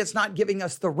 Clearly, it's not giving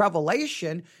us the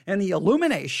revelation and the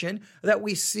illumination that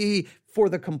we see for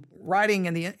the writing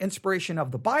and the inspiration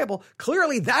of the Bible.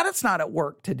 Clearly, that it's not at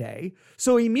work today.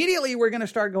 So immediately we're going to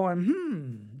start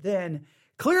going, then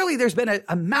clearly there's been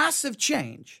a massive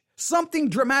change. Something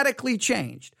dramatically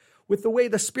changed with the way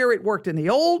the Spirit worked in the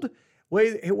old,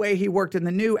 way he worked in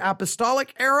the new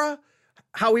apostolic era,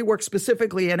 how he worked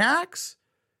specifically in Acts,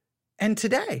 and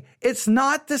today. It's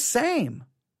not the same.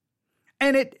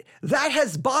 And that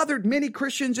has bothered many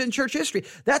Christians in church history.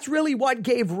 That's really what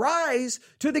gave rise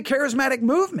to the charismatic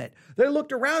movement. They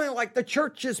looked around and like, the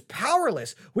church is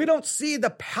powerless. We don't see the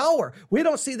power. We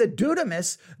don't see the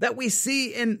dunamis that we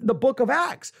see in the book of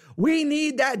Acts. We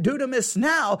need that dunamis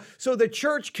now so the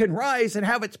church can rise and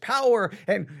have its power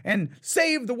and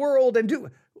save the world and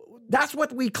do. That's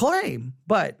what we claim.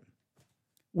 But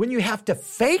when you have to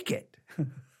fake it,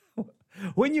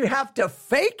 when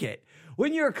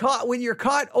you're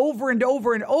caught over and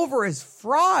over and over as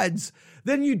frauds,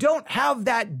 then you don't have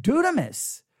that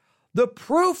dunamis. The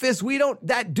proof is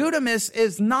that dunamis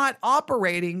is not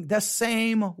operating the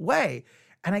same way.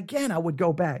 And again, I would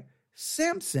go back.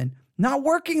 Samson, not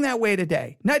working that way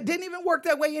today. Didn't even work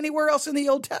that way anywhere else in the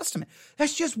Old Testament.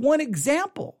 That's just one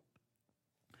example.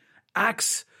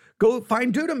 Acts, go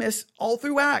find dunamis all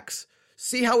through Acts.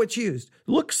 See how it's used.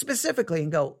 Look specifically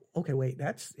and go, okay, wait,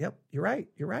 you're right.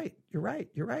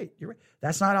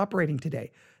 That's not operating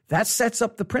today. That sets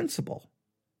up the principle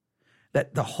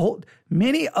that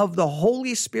many of the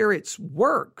Holy Spirit's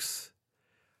works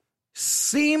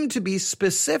seem to be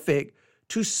specific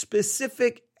to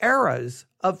specific eras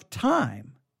of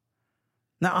time.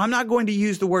 Now, I'm not going to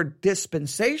use the word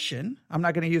dispensation. I'm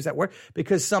not going to use that word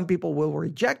because some people will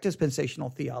reject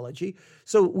dispensational theology.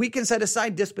 So we can set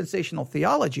aside dispensational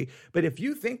theology. But if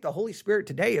you think the Holy Spirit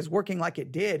today is working like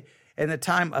it did in the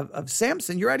time of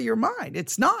Samson, you're out of your mind.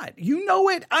 It's not. You know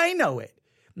it. I know it.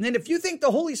 And then if you think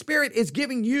the Holy Spirit is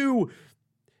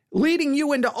leading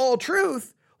you into all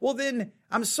truth, well, then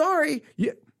I'm sorry.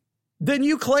 Then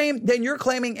you're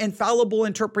claiming infallible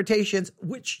interpretations,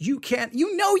 which you can't.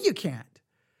 You know you can't.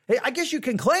 I guess you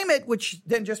can claim it, which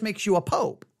then just makes you a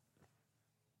pope.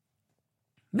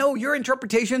 No, your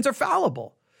interpretations are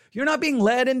fallible. You're not being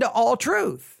led into all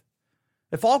truth.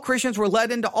 If all Christians were led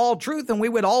into all truth, then we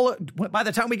would all, by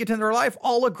the time we get to their life,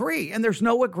 all agree. And there's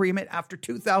no agreement after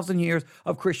 2,000 years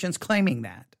of Christians claiming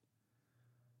that.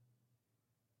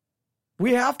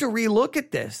 We have to relook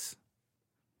at this.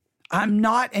 I'm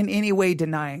not in any way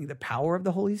denying the power of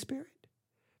the Holy Spirit,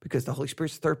 because the Holy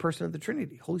Spirit's the third person of the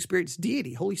Trinity. Holy Spirit's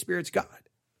deity. Holy Spirit's God.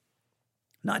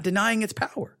 Not denying its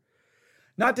power.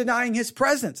 Not denying his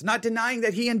presence. Not denying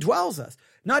that he indwells us.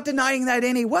 Not denying that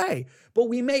any way. But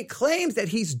we make claims that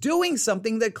he's doing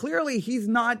something that clearly he's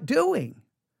not doing.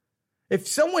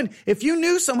 If you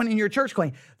knew someone in your church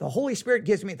going, the Holy Spirit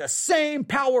gives me the same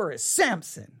power as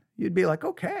Samson, you'd be like,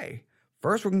 okay,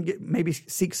 first we're going to maybe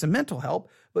seek some mental help,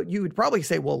 but you would probably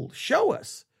say, well, show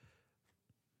us.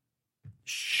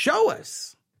 Show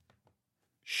us.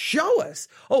 Show us.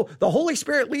 Oh, the Holy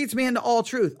Spirit leads me into all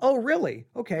truth. Oh, really?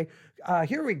 Okay.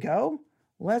 Here we go.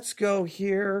 Let's go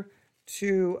here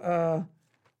to,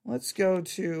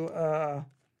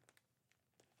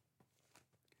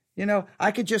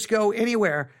 I could just go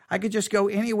anywhere. I could just go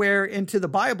anywhere into the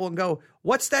Bible and go,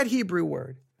 what's that Hebrew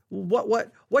word?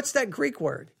 What's that Greek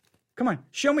word? Come on,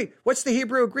 show me. What's the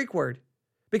Hebrew or Greek word?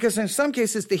 Because in some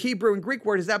cases, the Hebrew and Greek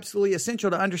word is absolutely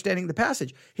essential to understanding the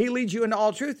passage. He leads you into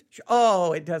all truth.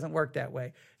 Oh, it doesn't work that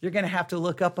way. You're going to have to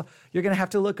look up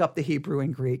the Hebrew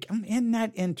and Greek. Isn't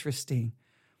that interesting?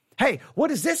 Hey, what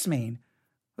does this mean?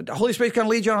 The Holy Spirit's going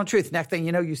to lead you on truth. Next thing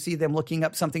you know, you see them looking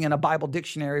up something in a Bible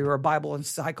dictionary or a Bible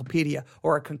encyclopedia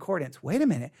or a concordance. Wait a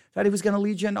minute. Thought he was going to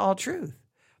lead you into all truth.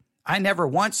 I never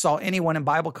once saw anyone in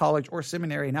Bible college or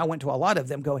seminary, and I went to a lot of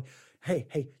them going, hey,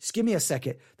 just give me a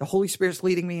second. The Holy Spirit's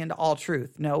leading me into all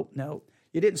truth. No.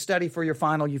 You didn't study for your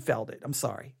final. You failed it. I'm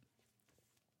sorry.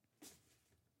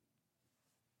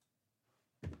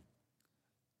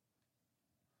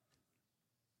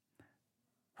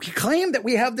 We claim that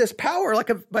we have this power, like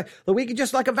a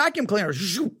vacuum cleaner,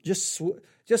 just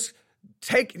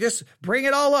bring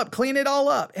it all up, clean it all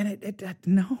up. And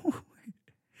no,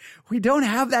 we don't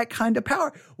have that kind of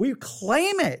power. We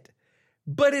claim it,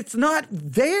 but it's not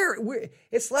there.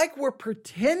 It's like we're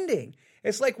pretending.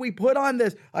 It's like we put on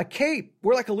a cape.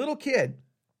 We're like a little kid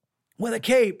with a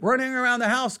cape running around the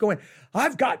house going,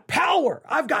 I've got power.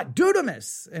 I've got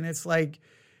dunamis. And it's like,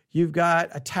 you've got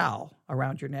a towel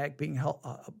around your neck being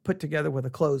put together with a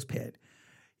clothespin.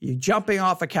 You're jumping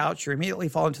off a couch. You're immediately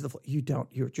falling to the floor. You don't.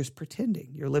 You're just pretending.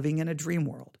 You're living in a dream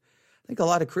world. I think a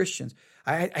lot of Christians,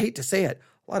 I hate to say it,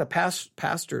 a lot of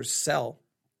pastors sell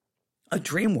a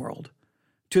dream world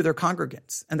to their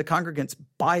congregants, and the congregants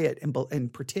buy it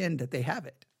and pretend that they have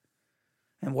it.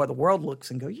 And where the world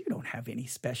looks and go, you don't have any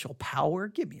special power.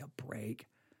 Give me a break.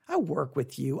 I work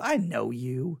with you. I know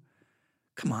you.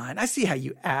 Come on, I see how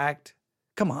you act.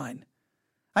 Come on.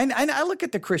 I look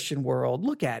at the Christian world.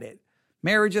 Look at it.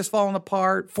 Marriage is falling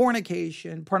apart,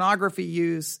 fornication, pornography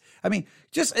use. I mean,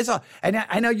 and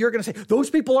I know you're going to say, those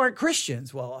people aren't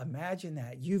Christians. Well, imagine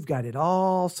that. You've got it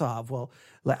all solved. Well,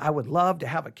 I would love to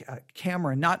have a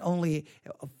camera not only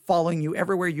following you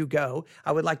everywhere you go.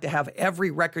 I would like to have every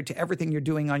record to everything you're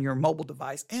doing on your mobile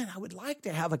device. And I would like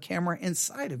to have a camera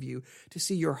inside of you to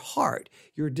see your heart,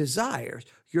 your desires,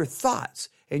 your thoughts,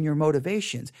 and your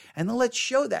motivations. And then let's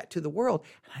show that to the world.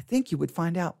 And I think you would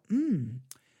find out,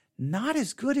 not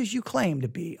as good as you claim to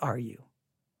be, are you?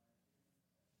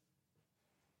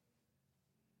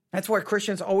 That's why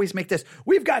Christians always make this,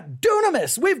 we've got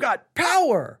dunamis, we've got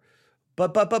power.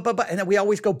 But, and then we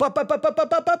always go, but.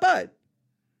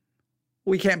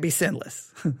 We can't be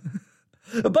sinless.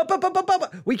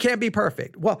 But, we can't be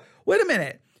perfect. Well, wait a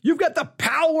minute. You've got the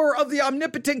power of the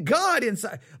omnipotent God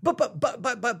inside.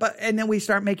 But, and then we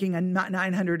start making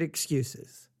 900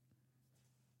 excuses.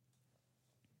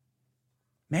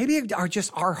 Maybe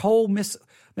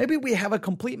maybe we have a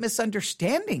complete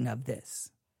misunderstanding of this.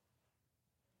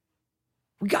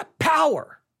 We got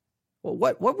power. Well,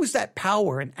 what was that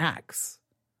power in Acts?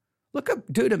 Look up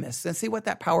dunamis and see what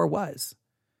that power was.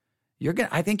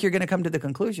 I think you're gonna come to the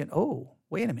conclusion, oh,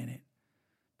 wait a minute.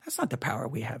 That's not the power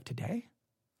we have today.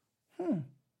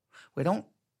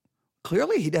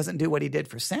 Clearly, he doesn't do what he did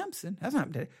for Samson.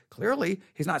 Clearly,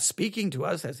 he's not speaking to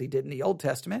us as he did in the Old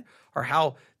Testament or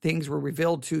how things were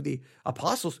revealed to the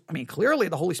apostles. I mean, clearly,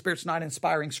 the Holy Spirit's not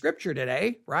inspiring Scripture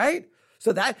today, right?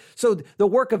 So the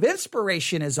work of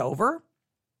inspiration is over.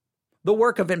 The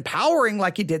work of empowering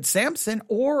like he did Samson,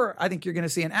 or I think you're going to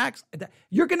see in Acts,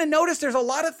 you're going to notice there's a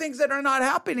lot of things that are not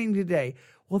happening today.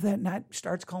 Well, that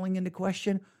starts calling into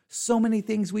question so many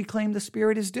things we claim the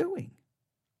Spirit is doing.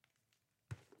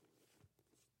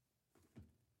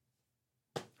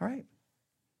 All right.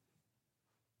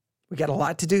 We got a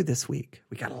lot to do this week.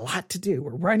 We got a lot to do.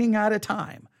 We're running out of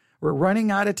time.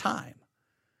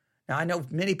 Now, I know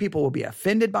many people will be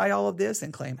offended by all of this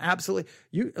and claim absolutely.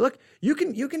 You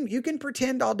can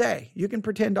pretend all day.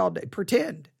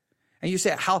 Pretend. And you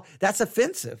say, how that's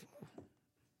offensive.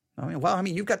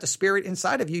 You've got the Spirit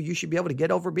inside of you. You should be able to get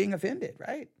over being offended,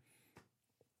 right?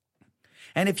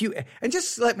 And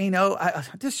just let me know,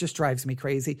 this just drives me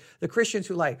crazy. The Christians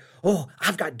who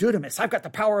I've got dunamis, I've got the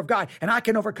power of God, and I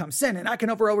can overcome sin, and I can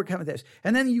overcome this.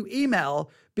 And then you email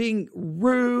being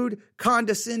rude,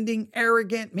 condescending,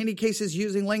 arrogant, many cases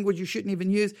using language you shouldn't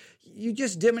even use. You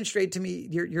just demonstrate to me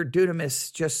your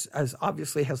dunamis just as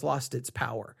obviously has lost its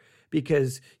power,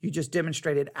 because you just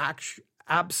demonstrated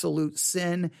absolute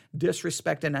sin,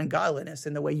 disrespect, and ungodliness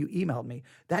in the way you emailed me.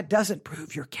 That doesn't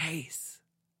prove your case.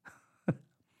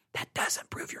 That doesn't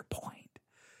prove your point.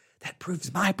 That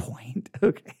proves my point.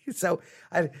 Okay. So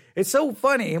it's so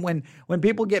funny when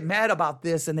people get mad about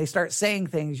this and they start saying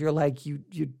things, you're like,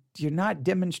 you're not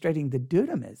demonstrating the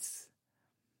dunamis.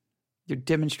 You're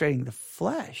demonstrating the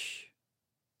flesh.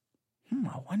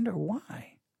 I wonder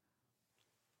why.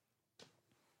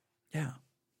 Yeah.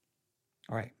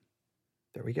 All right.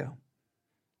 There we go.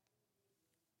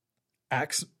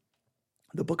 Acts,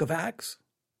 the book of Acts,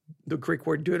 the Greek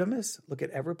word dunamis, look at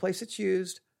every place it's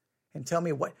used and tell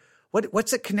me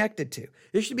what's it connected to.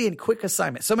 This should be a quick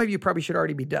assignment. Some of you probably should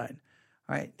already be done.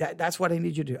 All right. That's what I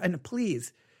need you to do. And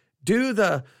please do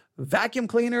the vacuum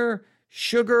cleaner,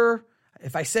 sugar,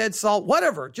 if I said salt,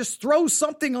 whatever, just throw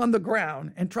something on the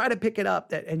ground and try to pick it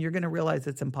up, and you're going to realize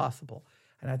it's impossible.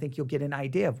 And I think you'll get an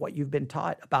idea of what you've been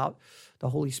taught about the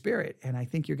Holy Spirit. And I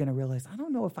think you're going to realize, I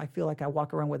don't know if I feel like I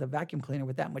walk around with a vacuum cleaner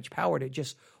with that much power to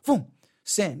just, boom,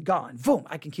 sin, gone, boom,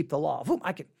 I can keep the law, boom,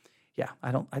 I can. Yeah,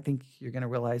 I think you're going to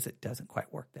realize it doesn't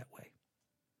quite work that way.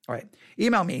 All right.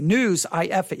 Email me,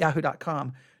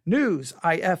 newsif@yahoo.com,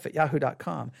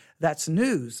 newsif@yahoo.com. That's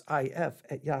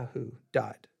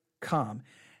newsif@yahoo.com.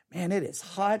 Man, it is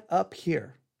hot up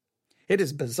here. It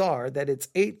is bizarre that it's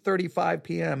 8:35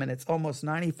 p.m. and it's almost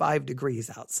 95 degrees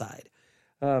outside.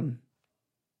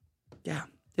 Yeah,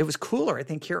 it was cooler, I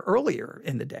think, here earlier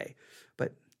in the day,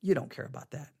 but you don't care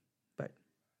about that. But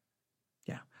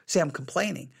yeah, see, I'm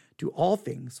complaining. Do all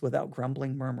things without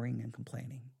grumbling, murmuring, and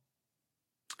complaining.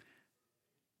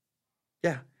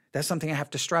 Yeah, that's something I have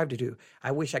to strive to do.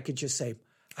 I wish I could just say,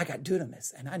 I got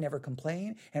dunamis, and I never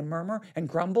complain and murmur and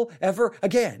grumble ever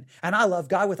again. And I love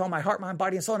God with all my heart, mind,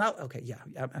 body, and soul. Okay, yeah,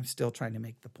 I'm still trying to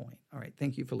make the point. All right,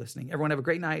 thank you for listening. Everyone have a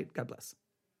great night. God bless.